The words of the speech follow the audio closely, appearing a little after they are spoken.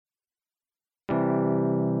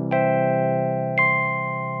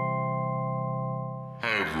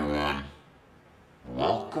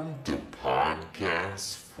Welcome to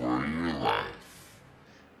Podcast for Your Life.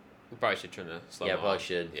 We probably should turn the slow Yeah, mo probably off.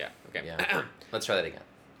 should. Yeah, okay. Yeah. Let's try that again.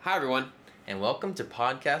 Hi, everyone. And welcome to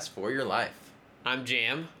Podcast for Your Life. I'm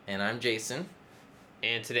Jam, And I'm Jason.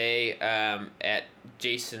 and today, at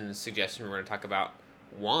Jason's suggestion, we're going to talk about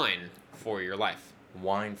wine for your life.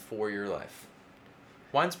 Wine for Your Life.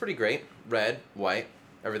 Wine's pretty great. Red, white,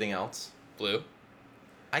 everything else. Blue.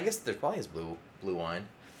 I guess there probably is blue wine.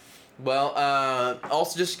 Well,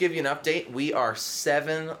 also just to give you an update, we are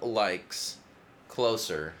 7 likes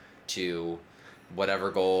closer to whatever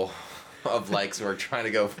goal of likes we're trying to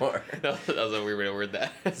go for. That was a weird way to word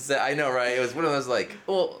that. So, I know, right? It was one of those like,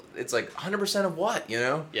 well, it's like 100% of what, you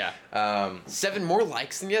know? Yeah. 7 more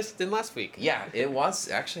likes than last week. Yeah, it was.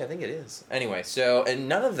 Actually, I think it is. Anyway, so, and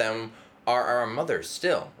none of them are our mothers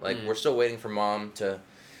still. Like, we're still waiting for mom to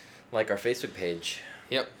like our Facebook page.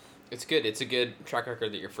 Yep. It's good. It's a good track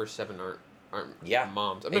record that your first 7 aren't Yeah.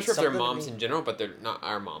 moms. I'm not It's sure if they're something to moms be- in general, but they're not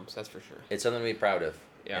our moms, that's for sure. It's something to be proud of.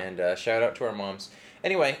 Yeah. And shout out to our moms.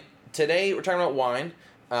 Anyway, today we're talking about wine.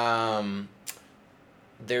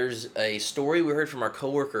 There's a story we heard from our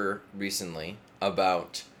coworker recently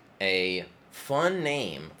about a fun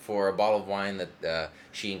name for a bottle of wine that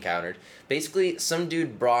she encountered. Basically, some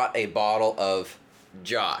dude brought a bottle of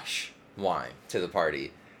Josh wine to the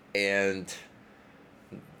party, and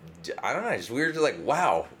I don't know, just weird. Like,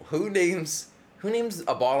 wow, who names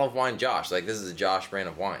a bottle of wine Josh? Like, this is a Josh brand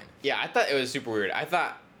of wine. Yeah, I thought it was super weird. I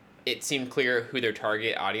thought it seemed clear who their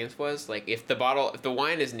target audience was. Like, if the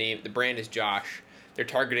wine is named, the brand is Josh, they're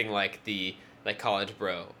targeting like the college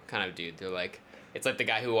bro kind of dude. They're like, it's like the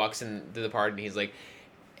guy who walks into the party and he's like,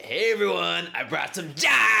 "Hey everyone, I brought some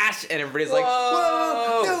Josh," and everybody's like,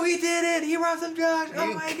 "Whoa, no, he did it! He brought some Josh!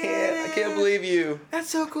 Oh my god, I can't believe you. that's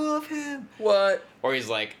so cool of him." What? Or he's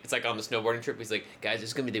like, it's like on the snowboarding trip. He's like, "Guys, this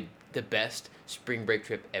is gonna be the best spring break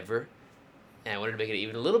trip ever, and I wanted to make it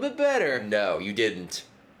even a little bit better No, you didn't.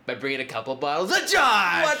 by bringing a couple bottles of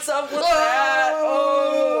Josh." What's up with that?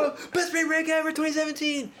 Oh, best spring break ever,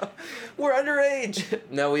 2017. We're underage.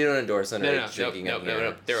 No, we don't endorse underage No, drinking. no, up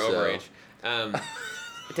here, they're so- overage.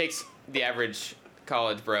 It takes the average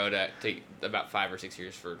college bro to take about 5 or 6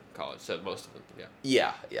 years for college, so most of them,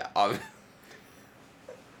 yeah. Yeah.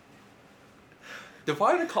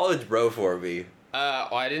 Define a college bro for me.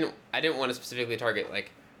 Well, I didn't want to specifically target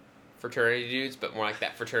like fraternity dudes, but more like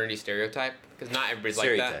that fraternity stereotype, because not everybody's like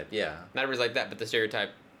Stereotype, that. yeah. Not everybody's like that, but the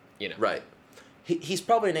stereotype, you know. Right. He's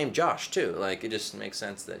probably named Josh, too. Like, it just makes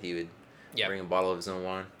sense that he would Yeah. bring a bottle of his own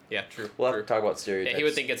wine. Yeah, true. We'll have true. to talk about Yeah, stereotypes. he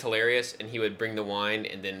would think it's hilarious, and he would bring the wine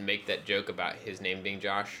and then make that joke about his name being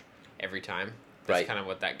Josh every time. That's Right. kind of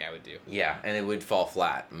what that guy would do. Yeah, and it would fall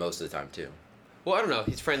flat most of the time, too. Well, I don't know.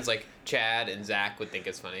 His friends like Chad and Zach would think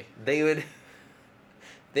it's funny. They would...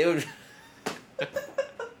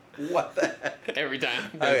 What the heck? Every time.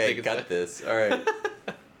 They would Okay, think it's cut funny. this. All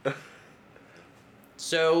right.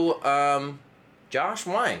 So, Josh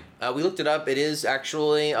wine. We looked it up. It is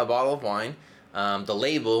actually a bottle of wine. The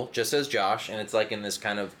label just says Josh, and it's like in this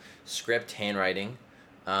kind of script handwriting.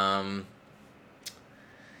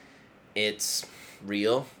 It's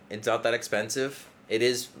real. It's not that expensive. It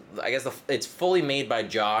is, I guess, it's fully made by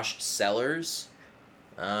Josh Cellars.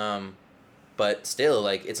 But still,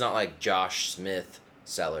 like, it's not like Josh Smith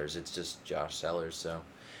Cellars. It's just Josh Cellars. So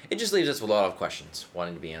it just leaves us with a lot of questions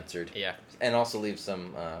wanting to be answered. Yeah. And also leaves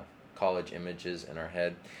some college images in our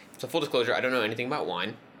head. So full disclosure, I don't know anything about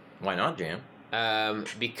wine. Why not, Jam?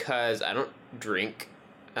 Because I don't drink.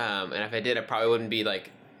 And if I did, I probably wouldn't be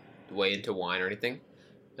like way into wine or anything.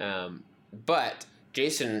 But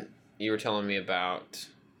Jason, you were telling me about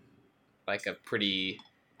like a pretty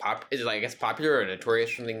is it like I guess popular or notorious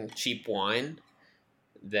or something cheap wine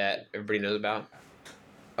that everybody knows about?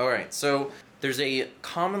 All right, so there's a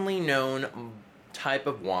commonly known type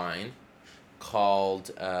of wine called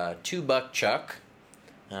 $2 Chuck.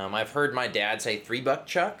 I've heard my dad say $3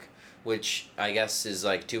 Chuck, which I guess is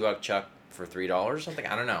like $2 Chuck for $3 or something.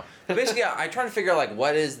 I don't know. But basically, I try to figure out like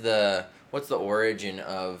what's the origin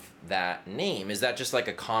of that name? Is that just like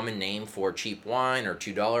a common name for cheap wine or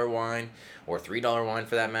 $2 wine or $3 wine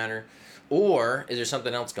for that matter? Or is there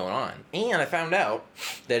something else going on? And I found out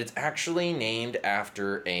that it's actually named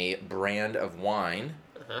after a brand of wine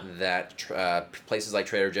that places like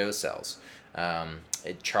Trader Joe's sells.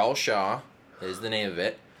 Charles Shaw is the name of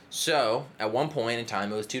it. So at one point in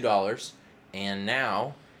time it was $2, and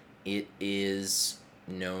now it is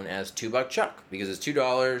known as $2 Chuck because it's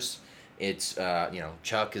 $2. It's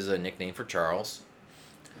Chuck is a nickname for Charles,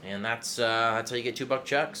 and that's how you get $2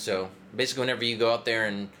 Chuck. So basically, whenever you go out there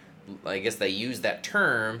and I guess they use that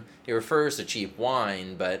term, it refers to cheap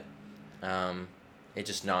wine, but It's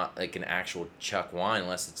just not like an actual Chuck wine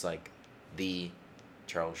unless it's like the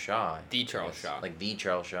Charles Shaw. The Charles Shaw. Like the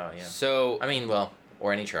Charles Shaw, yeah. So I mean, well,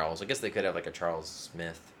 or any Charles. I guess they could have like a Charles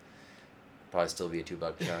Smith. Probably still be a $2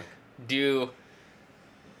 Chuck.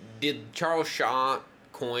 did Charles Shaw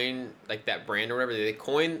coin like that brand or whatever? Did they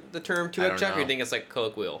coin the term I $2 don't Chuck, or know. you think it's like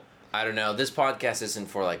colloquial? I don't know. This podcast isn't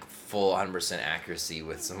for like full 100% accuracy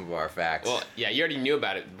with some of our facts. Well, yeah, you already knew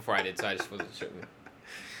about it before I did, so I just wasn't certain.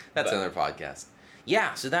 That's but- another podcast.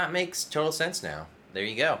 Yeah, so that makes total sense now. There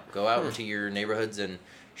you go. Go out into your neighborhoods and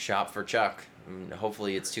shop for Chuck.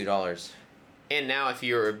 Hopefully it's $2. And now, if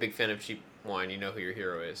you're a big fan of cheap wine, you know who your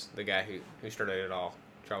hero is. The guy who started it all,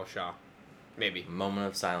 Charles Shaw. Maybe Moment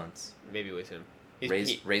of silence. it was him.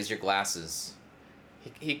 Raise your glasses.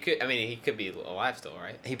 He could. I mean, he could be alive still,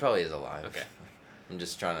 right? He probably is alive. Okay. I'm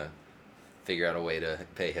just trying to figure out a way to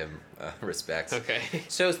pay him respects. Okay.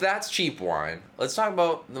 So that's cheap wine. Let's talk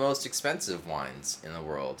about the most expensive wines in the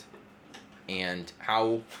world and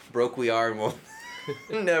how broke we are and we'll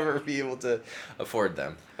never be able to afford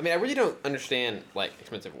them. I mean, I really don't understand like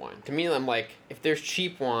expensive wine. To me, I'm like, if there's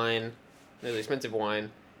cheap wine, there's expensive wine.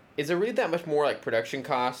 Is there really that much more like production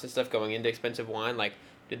costs and stuff going into expensive wine? Like,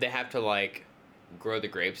 did they have to like grow the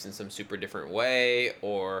grapes in some super different way,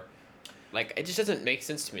 or like it just doesn't make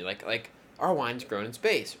sense to me. Like our wine's grown in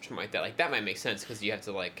space or something like that. Like that might make sense because you have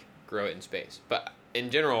to like grow it in space. But in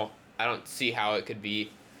general, I don't see how it could be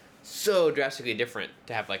so drastically different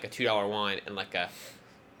to have like a $2 wine and like I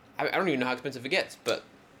don't even know how expensive it gets, but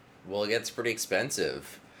Well, it gets pretty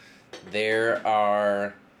expensive. There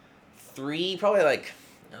are probably like,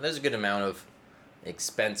 there's a good amount of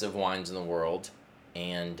expensive wines in the world.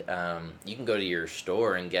 And you can go to your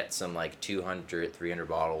store and get some like $200, $300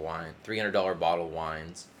 bottle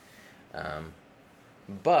wines.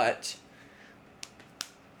 But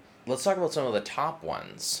let's talk about some of the top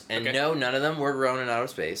ones. And Okay. no, none of them were grown in outer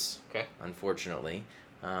space. okay. Unfortunately,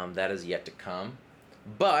 that is yet to come.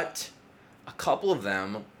 But a couple of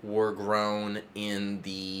them were grown in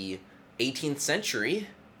the 18th century.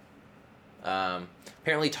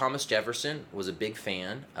 Apparently, Thomas Jefferson was a big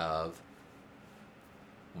fan of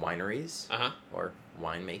wineries Uh-huh. or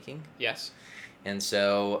winemaking. Yes. And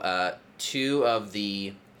so, two of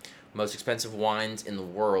the most expensive wines in the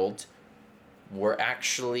world were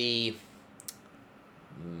actually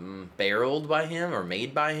barreled by him or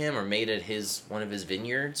made by him or made at one of his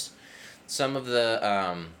vineyards. Some of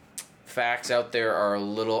the facts out there are a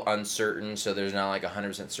little uncertain, so there's not like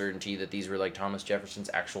 100% certainty that these were like Thomas Jefferson's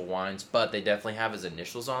actual wines, but they definitely have his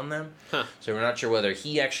initials on them. Huh. So we're not sure whether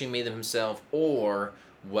he actually made them himself or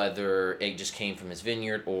whether it just came from his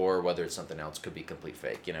vineyard or whether it's something else. Could be complete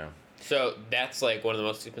fake, you know. So that's like one of the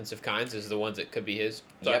most expensive kinds is the ones that could be his.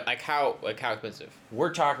 So Yep. Like how expensive?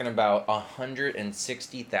 We're talking about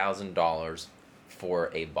 $160,000 for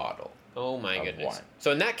a bottle. Oh my Of goodness. wine.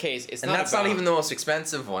 So in that case, it's And not that's about, not even the most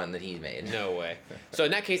expensive one that he made. No way. So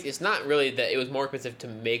in that case, it's not really that it was more expensive to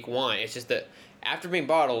make wine. It's just that after being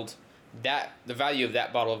bottled, the value of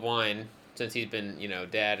that bottle of wine, since he's been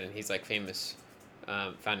dead and he's like famous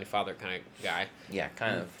founding father kind of guy. Yeah,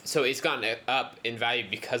 kind of. So it's gone up in value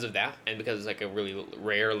because of that and because it's like a really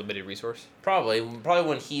rare limited resource. Probably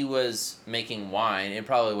when he was making wine, it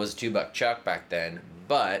probably was a $2 Chuck back then,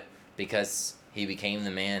 but because he became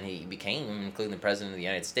the man he became, including the president of the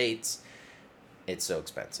United States, it's so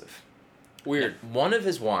expensive. Weird. Now, one of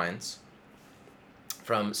his wines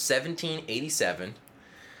from 1787,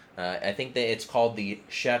 I think that it's called the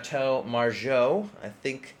Chateau Margaux. I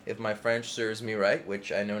think, if my French serves me right,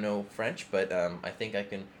 which I know no French, but I think I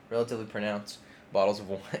can relatively pronounce bottles of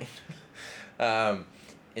wine. In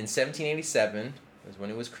 1787 is when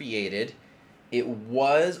it was created. It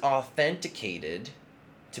was authenticated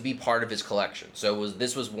to be part of his collection. So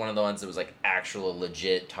this was one of the ones that was like actual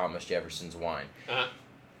legit Thomas Jefferson's wine. Uh-huh.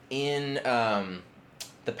 In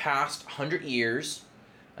the past 100 years,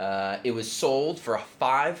 it was sold for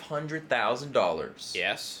 $500,000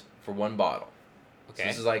 Yes. for one bottle.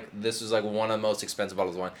 Okay. So this was like one of the most expensive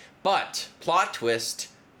bottles of wine. But plot twist,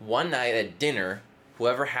 one night at dinner,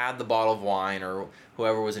 whoever had the bottle of wine or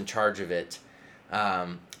whoever was in charge of it, a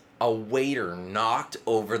waiter knocked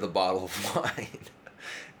over the bottle of wine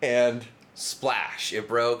and splash, it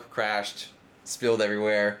broke, crashed, spilled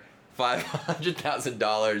everywhere.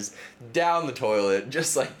 $500,000 down the toilet,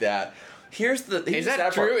 just like that. Here's Is the that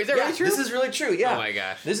sad true? part. Is that Yeah, really true? This is really true, yeah. Oh my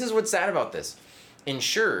gosh. This is what's sad about this.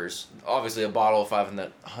 Insurers, obviously a bottle of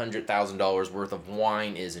 $500,000 worth of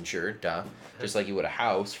wine is insured, duh. Just like you would a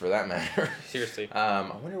house, for that matter. Seriously. I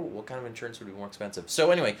wonder what kind of insurance would be more expensive. So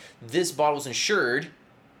anyway, this bottle's insured,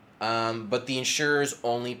 but the insurers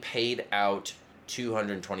only paid out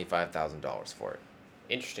 $225,000 for it.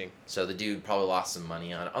 Interesting. So the dude probably lost some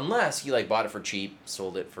money on it, unless he like bought it for cheap,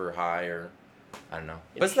 sold it for high, or I don't know.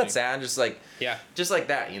 But it's not sad. Just like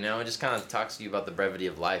that, you know. It just kind of talks to you about the brevity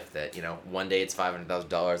of life. That, you know, one day it's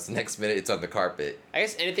 $500,000, the next minute it's on the carpet. I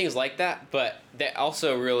guess anything's like that, but that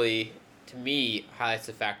also really, to me, highlights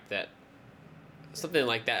the fact that something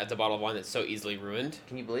like that as a bottle of wine that's so easily ruined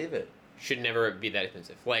Can you believe it? should never be that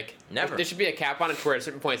expensive. Like, Never. There should be a cap on it to where at a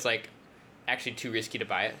certain point it's like actually too risky to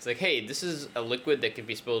buy it. It's like, hey, this is a liquid that could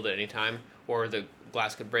be spilled at any time, or the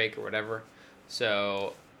glass could break or whatever.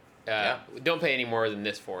 So don't pay any more than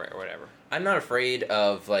this for it or whatever. I'm not afraid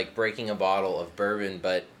of like breaking a bottle of bourbon,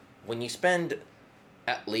 but when you spend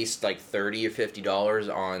at least like $30 or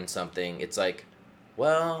 $50 on something, it's like,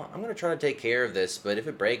 well, I'm gonna try to take care of this, but if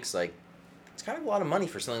it breaks, like, it's kind of a lot of money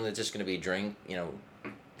for something that's just gonna be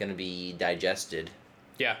gonna be digested.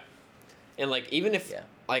 Yeah, and like even if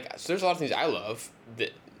like, so there's a lot of things I love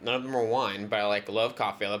that none of them are wine, but I love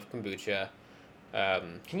coffee. I love kombucha.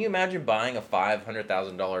 Can you imagine buying a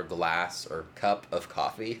 $500,000 glass or cup of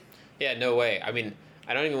coffee? Yeah, no way. I mean,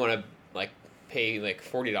 I don't even want to like pay like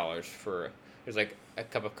 $40 for. There's like a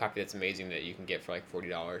cup of coffee that's amazing that you can get for like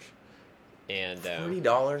 $40. And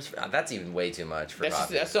 $40? That's even way too much for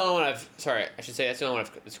coffee. That's the only one I've. Sorry, I should say that's the only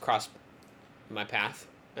one that's crossed my path.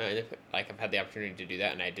 Like I've had the opportunity to do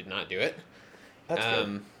that, and I did not do it. That's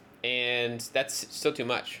good. And that's still too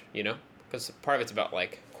much, you know, because part of it's about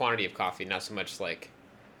like quantity of coffee, not so much like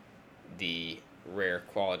the rare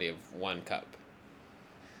quality of one cup.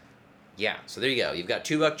 Yeah, so there you go. You've got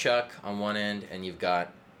 2 Buck Chuck on one end, and you've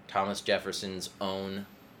got Thomas Jefferson's own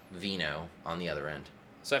vino on the other end.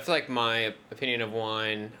 So I feel like my opinion of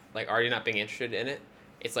wine, like already not being interested in it,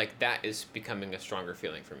 it's like that is becoming a stronger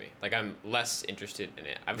feeling for me. Like I'm less interested in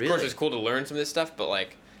it. Of course, it's cool to learn some of this stuff, but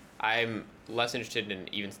like I'm less interested in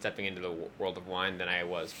even stepping into the world of wine than I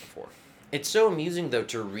was before. It's so amusing, though,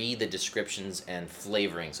 to read the descriptions and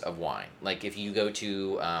flavorings of wine. Like, if you go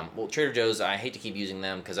to, Trader Joe's, I hate to keep using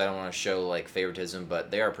them because I don't want to show, like, favoritism, but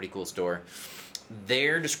they are a pretty cool store.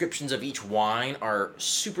 Their descriptions of each wine are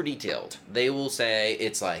super detailed. They will say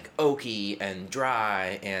it's, like, oaky and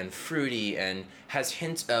dry and fruity and has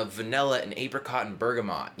hints of vanilla and apricot and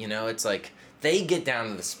bergamot. You know, it's like, they get down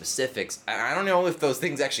to the specifics. I don't know if those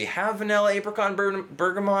things actually have vanilla, apricot, and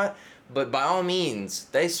bergamot, but by all means,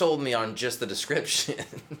 they sold me on just the description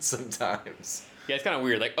sometimes. Yeah, it's kind of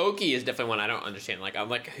weird. Like, oaky is definitely one I don't understand. Like, I'm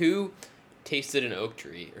like, who tasted an oak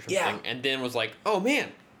tree or something and then was like, oh man,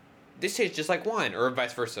 this tastes just like wine, or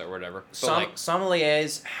vice versa, or whatever.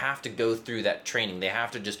 Sommeliers have to go through that training. They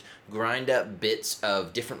have to just grind up bits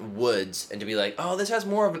of different woods and to be like, oh, this has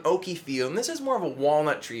more of an oaky feel, and this has more of a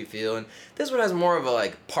walnut tree feel, and this one has more of a,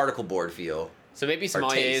 like, particle board feel. So maybe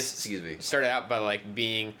sommeliers started out by like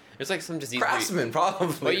being there's like some disease. Craftsmen,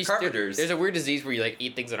 probably carpenters. There's a weird disease where you like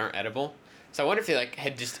eat things that aren't edible. So I wonder if they like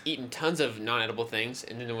had just eaten tons of non-edible things,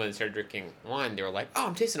 and then when they started drinking wine, they were like, "Oh,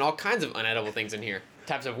 I'm tasting all kinds of unedible things in here.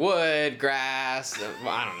 Types of wood, grass.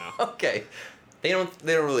 I don't know." Okay, they don't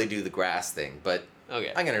really do the grass thing, but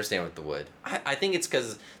okay, I can understand with the wood. I think it's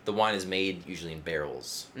because the wine is made usually in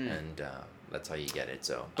barrels, and that's how you get it.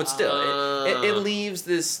 So, but still, it leaves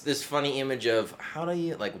this funny image of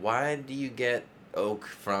why do you get oak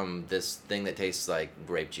from this thing that tastes like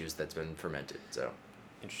grape juice that's been fermented? So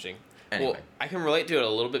interesting. Anyway. Well, I can relate to it a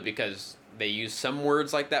little bit because they use some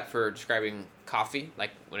words like that for describing coffee, like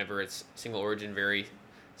whenever it's single origin, very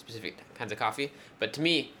specific kinds of coffee. But to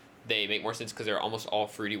me, they make more sense because they're almost all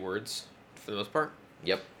fruity words for the most part.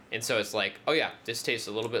 Yep. And so it's like, oh yeah, this tastes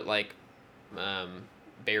a little bit like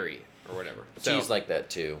berry or whatever. Cheese like that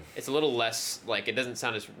too. It's a little less like it doesn't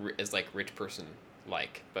sound as like rich person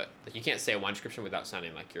like, but like, you can't say a wine description without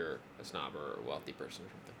sounding like you're a snob or a wealthy person or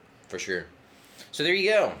something. For sure. So there you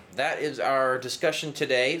go. That is our discussion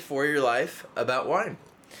today for your life about wine.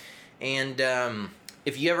 And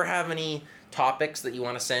if you ever have any topics that you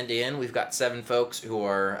want to send in, we've got 7 folks who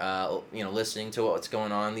are listening to what's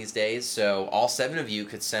going on these days. So all 7 of you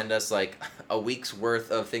could send us like a week's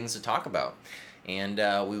worth of things to talk about. And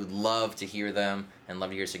we would love to hear them and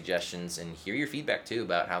love to hear suggestions and hear your feedback too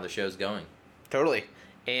about how the show's going. Totally.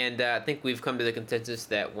 And I think we've come to the consensus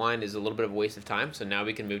that wine is a little bit of a waste of time, so now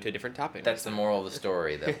we can move to a different topic. That's the moral of the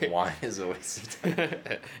story, that wine is a waste of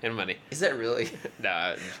time. And money. Is that really?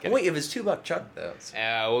 No, wait, if it's $2 Chuck, though.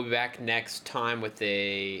 We'll be back next time with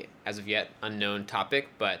a, as of yet, unknown topic,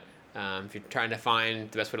 but if you're trying to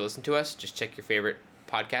find the best way to listen to us, just check your favorite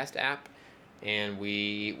podcast app, and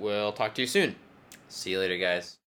we will talk to you soon. See you later, guys.